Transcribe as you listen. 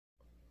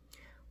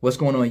What's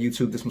going on,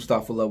 YouTube? This is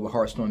Mustafa Love with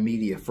Hearthstone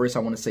Media. First, I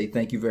want to say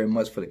thank you very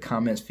much for the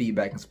comments,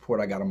 feedback, and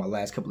support I got on my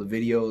last couple of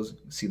videos.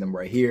 See them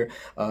right here.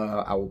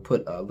 I will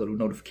put a little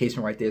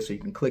notification right there so you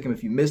can click them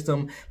if you missed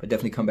them, but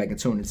definitely come back and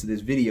tune into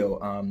this video.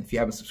 If you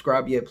haven't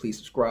subscribed yet, please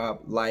subscribe,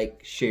 like,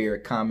 share,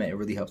 comment. It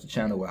really helps the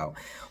channel out.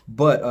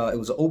 But it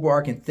was an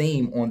overarching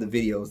theme on the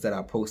videos that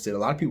I posted. A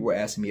lot of people were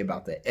asking me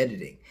about the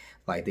editing.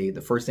 Like the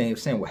first thing they were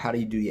saying, well, how do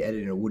you do the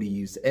editing, or what do you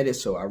use to edit?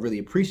 So I really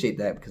appreciate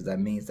that, because that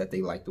means that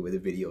they like the way the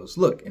videos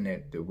look and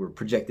that we're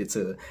projected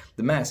to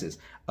the masses.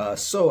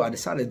 So I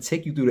decided to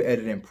take you through the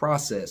editing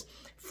process,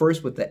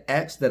 first with the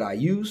apps that I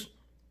use,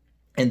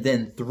 and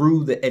then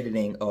through the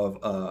editing of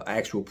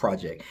actual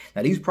project.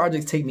 Now, these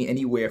projects take me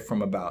anywhere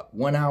from about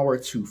 1 hour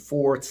to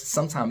 4 to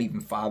sometimes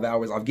even 5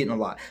 hours. I've gotten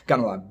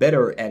a lot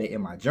better at it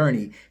in my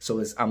journey.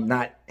 So I'm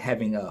not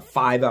having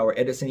 5-hour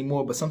edits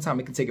anymore, but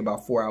sometimes it can take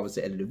about 4 hours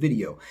to edit a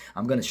video.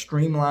 I'm going to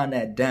streamline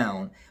that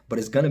down, but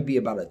it's going to be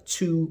about a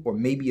 2 or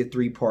maybe a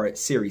 3-part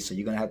series. So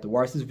you're going to have to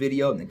watch this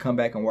video and then come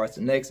back and watch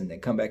the next, and then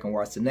come back and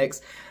watch the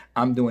next.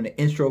 I'm doing the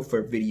intro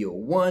for video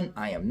 1.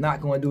 I am not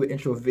going to do an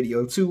intro for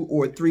video 2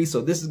 or 3. So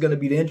this is going to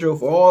be the intro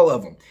for all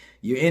of them.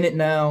 You're in it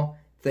now.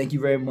 Thank you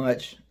very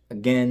much.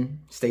 Again,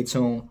 stay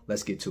tuned.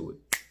 Let's get to it.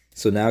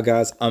 So now,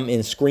 guys, I'm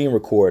in screen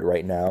record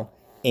right now,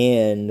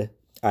 and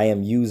I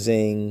am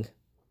using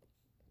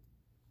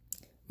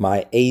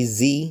my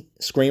AZ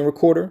screen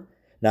recorder.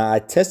 Now, I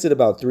tested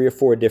about 3 or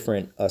 4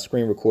 different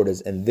screen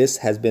recorders, and this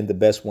has been the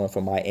best one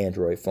for my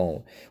Android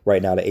phone right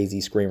now, the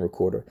AZ screen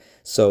recorder.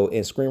 So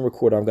in screen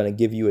recorder, I'm going to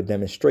give you a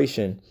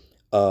demonstration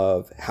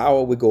of how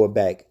I would go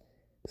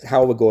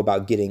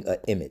about getting an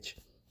image.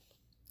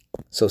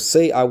 So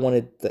say I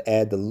wanted to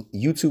add the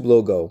YouTube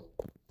logo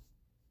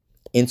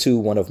into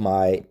one of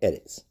my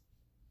edits.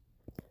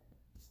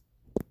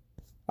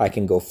 I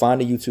can go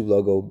find the YouTube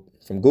logo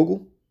from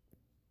Google.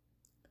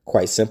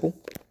 Quite simple.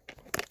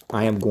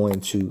 I am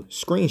going to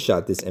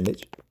screenshot this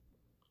image.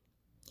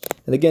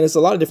 And again, there's a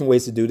lot of different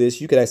ways to do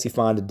this. You could actually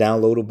find a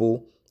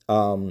downloadable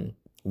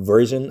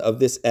version of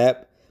this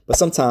app. But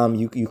sometimes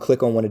you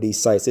click on one of these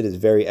sites. It is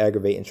very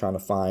aggravating trying to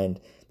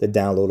find the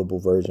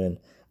downloadable version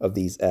of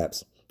these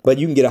apps. But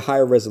you can get a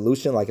higher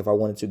resolution. Like if I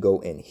wanted to go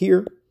in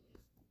here,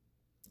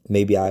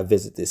 maybe I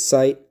visit this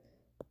site.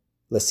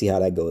 Let's see how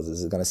that goes. This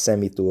is going to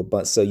send me through a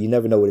bunch. So you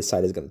never know where this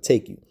site is going to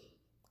take you.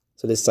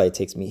 So this site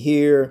takes me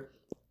here.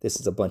 This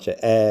is a bunch of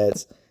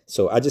ads.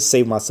 So I just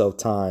saved myself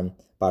time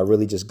by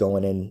really just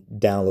going in,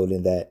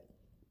 downloading that.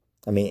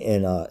 And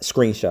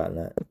screenshotting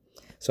that.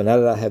 So now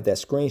that I have that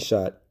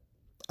screenshot,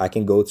 I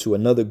can go to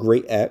another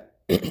great app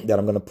that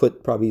I'm going to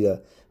put probably I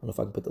don't know if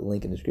I can put the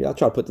link in the description. I'll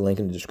try to put the link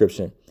in the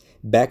description.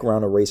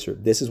 Background Eraser.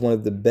 This is one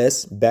of the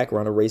best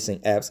background erasing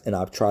apps, and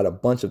I've tried a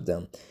bunch of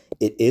them.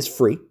 It is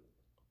free,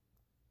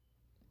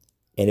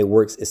 and it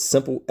works as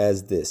simple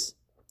as this.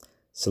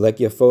 Select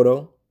your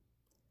photo,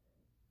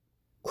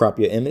 crop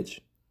your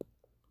image,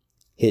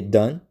 hit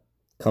done,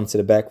 come to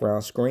the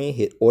background screen,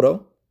 hit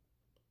auto.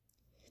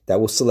 That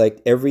will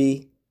select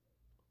every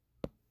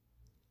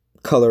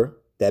color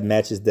that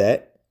matches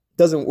that.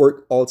 Doesn't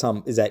work all the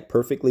time exact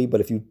perfectly,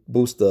 but if you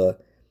boost the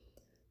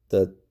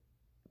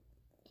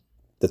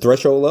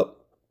threshold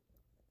up,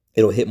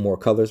 it'll hit more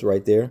colors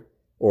right there,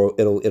 or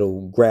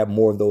it'll grab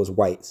more of those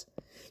whites.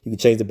 You can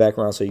change the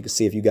background so you can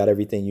see if you got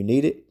everything you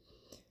needed.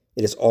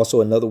 It is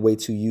also another way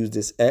to use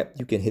this app.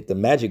 You can hit the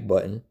magic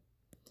button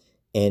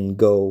and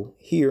go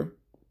here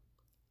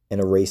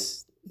and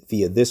erase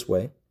via this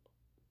way.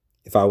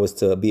 If I was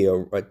to be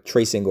a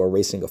tracing or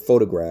erasing a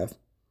photograph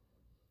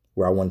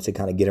where I wanted to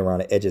kind of get around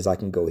the edges, I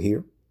can go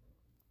here.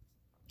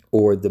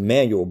 Or the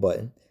manual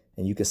button,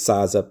 and you can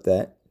size up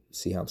that.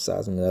 See how I'm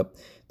sizing it up?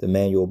 The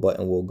manual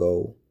button will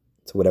go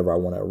to whatever I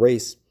want to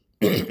erase.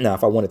 Now,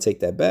 if I want to take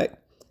that back,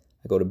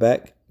 I go to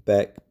back,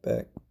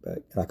 and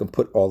I can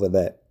put all of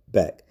that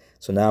back.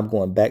 So now I'm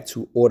going back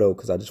to auto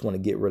because I just want to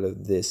get rid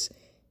of this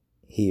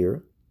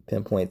here.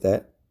 Pinpoint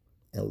that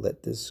and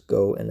let this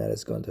go, and that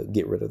is going to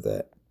get rid of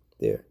that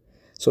there.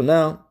 So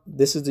now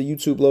this is the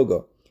YouTube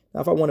logo. Now,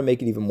 if I want to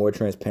make it even more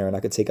transparent, I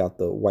could take out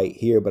the white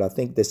here, but I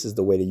think this is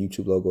the way the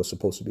YouTube logo is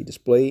supposed to be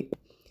displayed.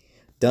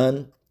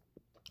 Done.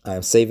 I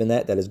am saving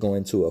that. That is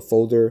going to a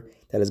folder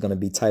that is going to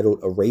be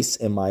titled Erase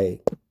in my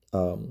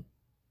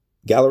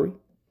gallery.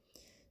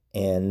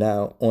 And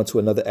now onto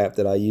another app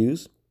that I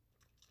use.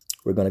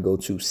 We're going to go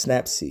to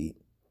SnapSeed.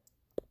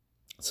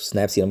 So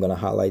SnapSeed, I'm going to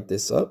highlight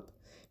this up.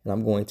 And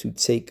I'm going to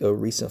take a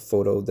recent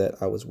photo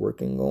that I was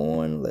working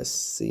on. Let's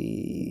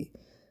see.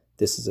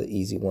 This is an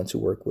easy one to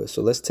work with.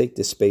 So let's take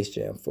this Space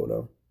Jam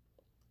photo.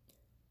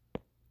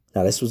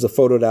 Now, this was a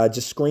photo that I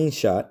just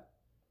screenshot.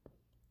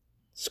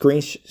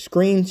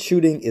 Screen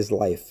shooting is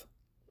life.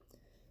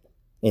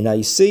 And now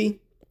you see,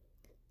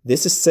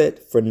 this is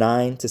set for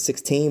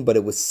 9:16, but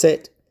it was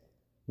set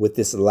with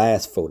this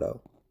last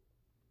photo.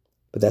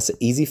 But that's an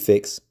easy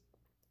fix.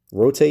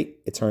 Rotate,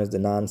 it turns the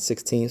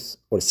 9/16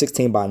 or the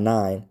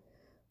 16:9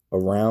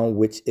 around,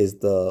 which is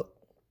the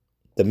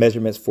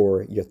measurements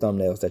for your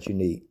thumbnails that you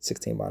need,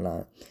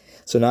 16:9.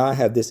 So now I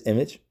have this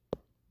image.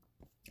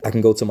 I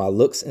can go to my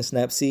looks in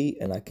Snapseed,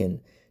 and I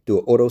can do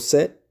an auto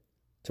set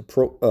to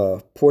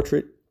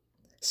portrait,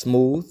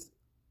 smooth,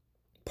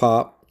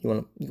 pop.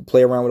 You can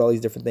play around with all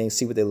these different things,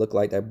 see what they look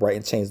like. That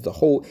brighten changed the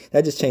whole.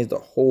 That just changed the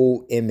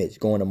whole image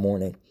going to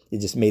morning. It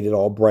just made it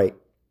all bright,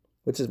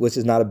 which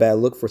is not a bad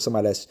look for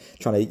somebody that's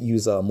trying to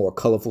use a more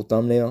colorful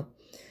thumbnail.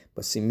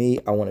 But see me,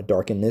 I want to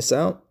darken this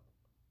out.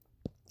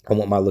 I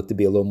want my look to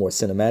be a little more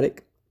cinematic.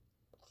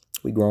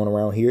 We growing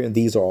around here, and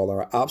these are all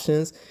our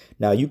options.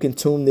 Now you can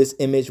tune this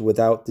image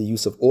without the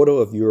use of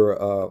auto if you're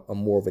a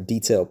more of a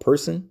detailed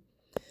person.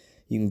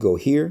 You can go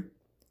here,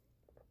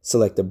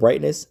 select the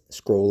brightness,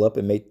 scroll up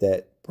and make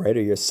that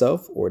brighter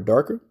yourself or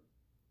darker.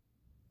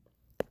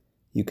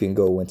 You can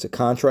go into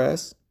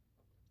contrast.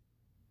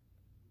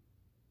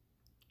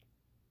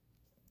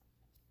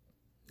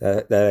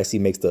 That actually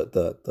makes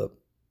the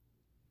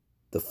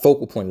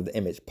focal point of the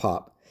image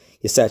pop.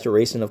 Your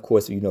saturation, of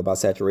course, if you know about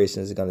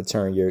saturation, is going to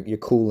turn your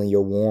cool and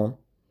your warm.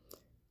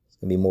 It's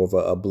going to be more of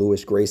a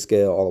bluish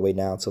grayscale all the way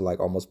down to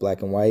like almost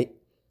black and white.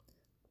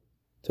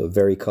 To a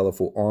very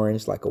colorful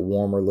orange, like a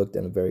warmer look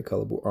than a very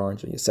colorful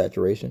orange on your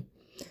saturation.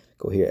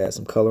 Go here, add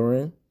some color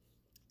in.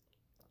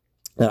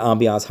 And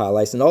ambiance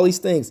highlights and all these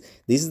things.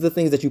 These are the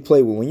things that you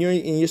play with. When you're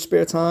in your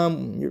spare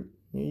time, you're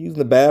using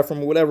the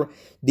bathroom or whatever,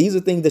 these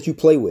are things that you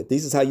play with.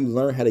 This is how you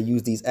learn how to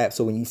use these apps.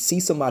 So when you see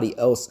somebody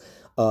else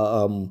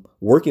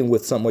working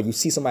with someone, you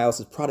see somebody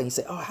else's product, you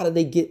say, oh, how did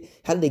they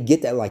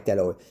get that like that?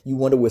 Or you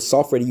wonder what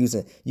software they're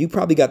using. You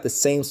probably got the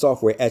same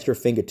software at your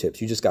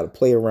fingertips. You just got to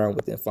play around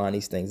with it and find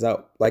these things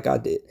out like I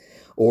did,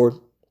 or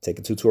take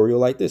a tutorial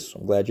like this.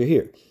 I'm glad you're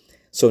here.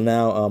 So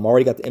now I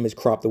already got the image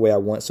cropped the way I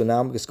want. So now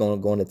I'm just going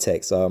to go into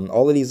text.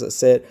 All of these, I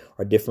said,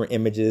 are different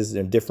images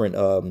and different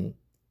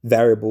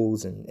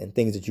variables and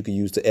things that you can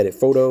use to edit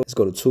photos. Let's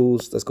go to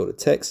tools. Let's go to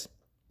text.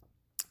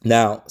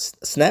 Now,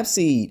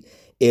 SnapSeed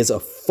is a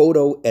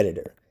photo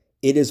editor.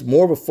 It is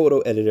more of a photo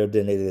editor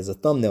than it is a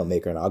thumbnail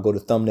maker. And I'll go to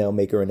thumbnail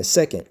maker in a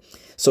second.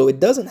 So it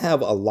doesn't have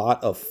a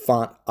lot of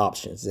font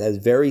options. It has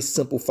very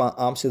simple font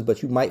options,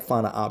 but you might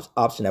find an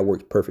option that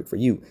works perfect for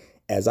you,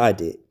 as I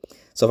did.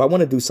 So if I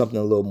want to do something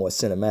a little more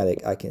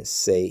cinematic, I can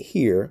say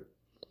here,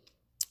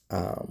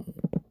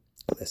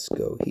 let's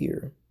go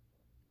here.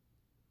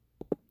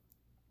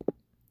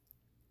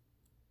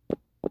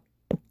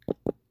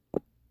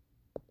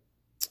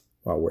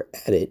 While we're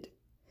at it,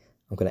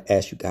 I'm going to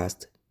ask you guys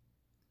to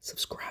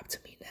subscribe to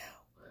me now.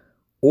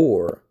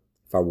 Or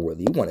if I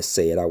really want to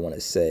say it, I want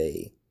to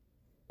say,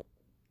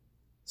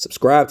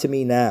 subscribe to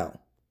me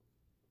now.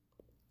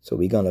 So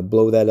we're going to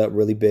blow that up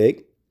really big.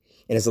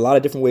 And there's a lot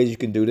of different ways you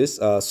can do this.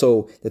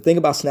 So the thing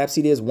about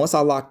SnapSeed is once I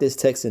lock this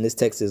text in, this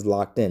text is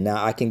locked in.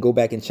 Now I can go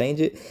back and change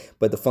it,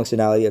 but the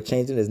functionality of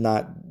changing is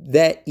not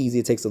that easy.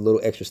 It takes a little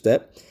extra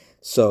step.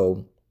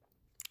 So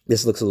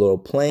this looks a little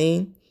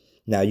plain.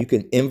 Now you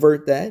can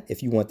invert that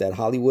if you want that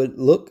Hollywood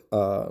look.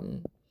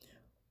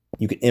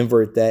 You can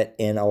invert that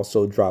and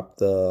also drop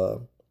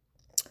the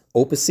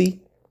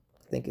opacity.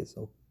 I think it's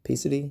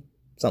opacity,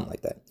 something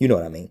like that. You know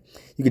what I mean.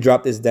 You can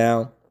drop this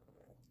down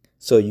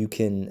so you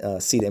can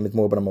see the image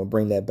more, but I'm going to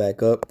bring that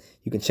back up.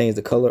 You can change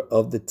the color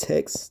of the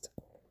text.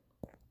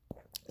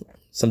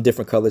 Some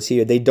different colors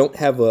here. They don't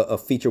have a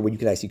feature where you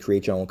can actually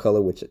create your own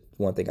color, which is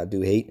one thing I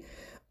do hate.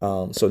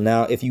 So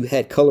now if you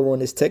had color on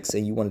this text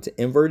and you wanted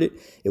to invert it,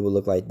 it would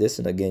look like this.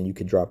 And again, you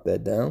can drop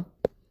that down.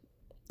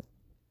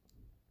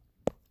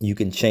 You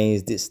can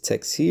change this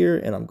text here,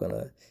 and I'm going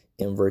to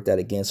invert that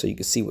again so you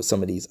can see what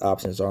some of these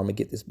options are. I'm going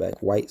to get this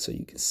back white so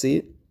you can see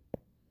it.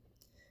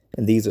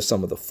 And these are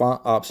some of the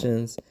font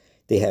options.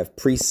 They have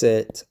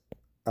preset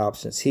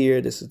options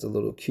here. This is the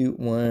little cute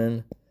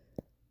one.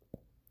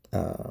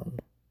 That's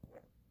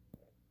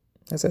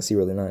actually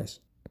really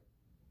nice.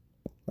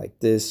 Like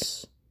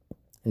this.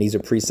 And these are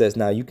presets.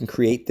 Now you can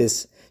create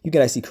this. You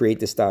can actually create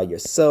this style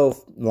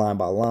yourself, line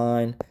by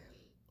line,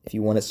 if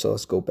you want it. So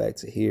let's go back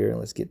to here and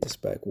let's get this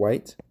back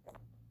white.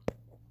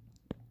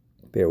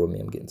 Bear with me.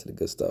 I'm getting to the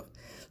good stuff.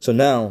 So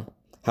now,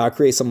 how I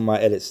create some of my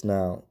edits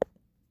now.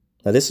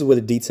 Now this is where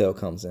the detail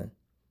comes in.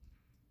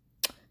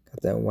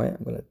 Got that white.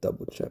 I'm going to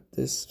double check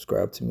this.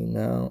 Subscribe to me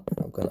now.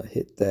 I'm going to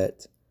hit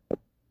that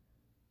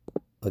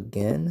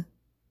again.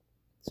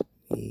 To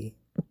me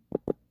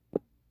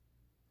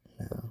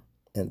now.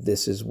 And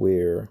this is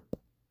where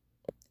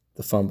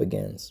the fun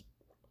begins.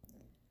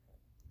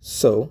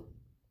 So,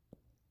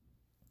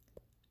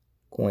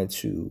 going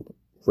to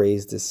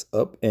raise this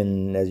up.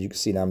 And as you can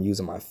see now, I'm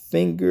using my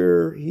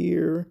finger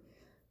here.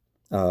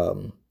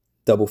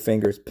 Double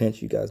fingers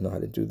pinch. You guys know how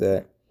to do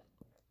that.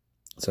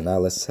 So now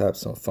let's have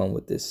some fun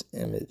with this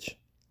image.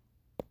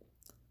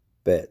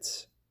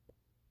 Bets.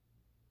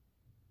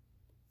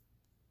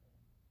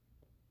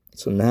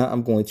 So now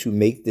I'm going to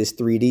make this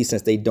 3D.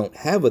 Since they don't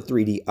have a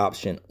 3D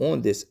option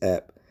on this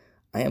app,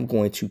 I am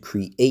going to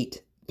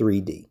create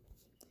 3D.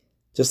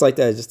 Just like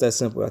that, just that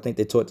simple. I think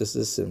they taught us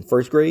this in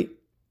first grade.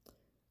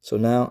 So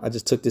now I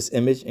just took this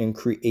image and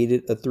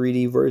created a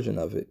 3D version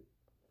of it.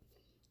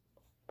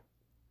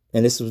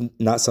 And this was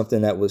not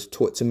something that was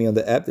taught to me on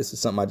the app. This is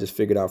something I just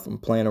figured out from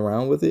playing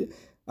around with it.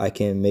 I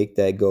can make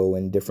that go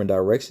in different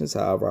directions,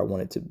 however I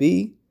want it to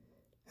be,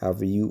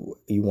 however you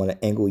want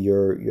to angle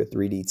your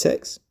 3D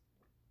text.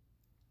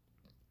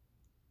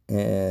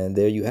 And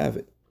there you have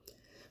it.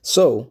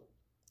 So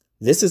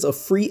this is a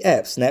free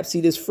app.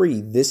 SnapSeed is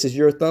free. This is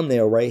your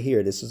thumbnail right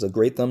here. This is a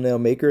great thumbnail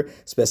maker,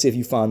 especially if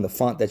you find the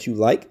font that you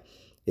like.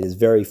 It is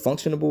very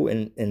functional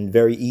and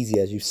very easy,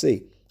 as you see.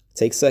 It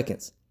takes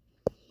seconds.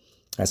 All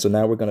right, so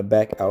now we're going to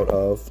back out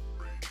of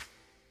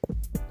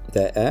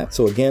that app.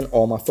 So again,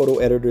 all my photo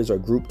editors are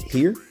grouped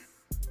here.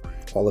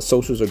 All the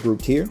socials are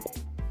grouped here.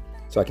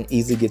 So I can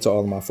easily get to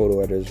all of my photo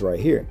editors right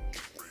here.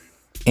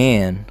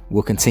 And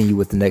we'll continue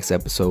with the next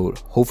episode.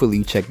 Hopefully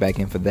you check back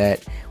in for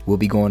that. We'll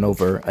be going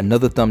over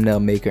another thumbnail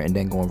maker and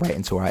then going right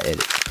into our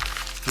edit.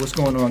 What's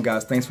going on,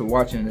 guys? Thanks for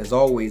watching. And as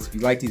always, if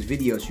you like these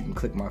videos, you can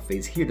click my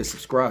face here to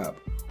subscribe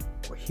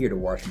or here to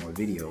watch more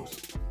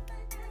videos.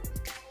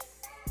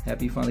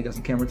 Happy you finally got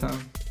some camera time?